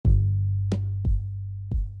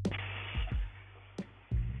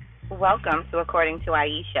Welcome to According to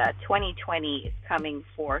Aisha. 2020 is coming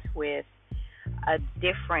forth with a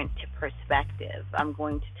different perspective. I'm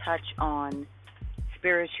going to touch on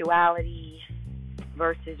spirituality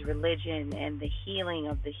versus religion and the healing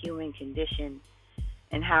of the human condition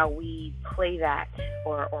and how we play that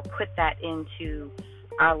or put that into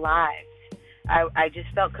our lives. I just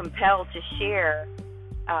felt compelled to share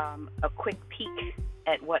a quick peek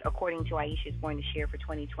at what According to Aisha is going to share for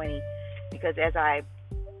 2020, because as I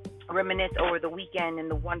reminisce over the weekend and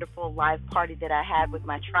the wonderful live party that I had with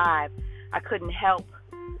my tribe, I couldn't help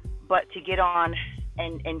but to get on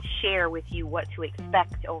and share with you what to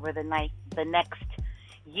expect over the next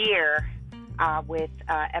year with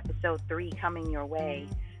episode 3 coming your way.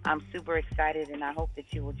 I'm super excited, and I hope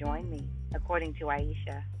that you will join me. According to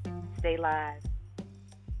Aisha, stay live.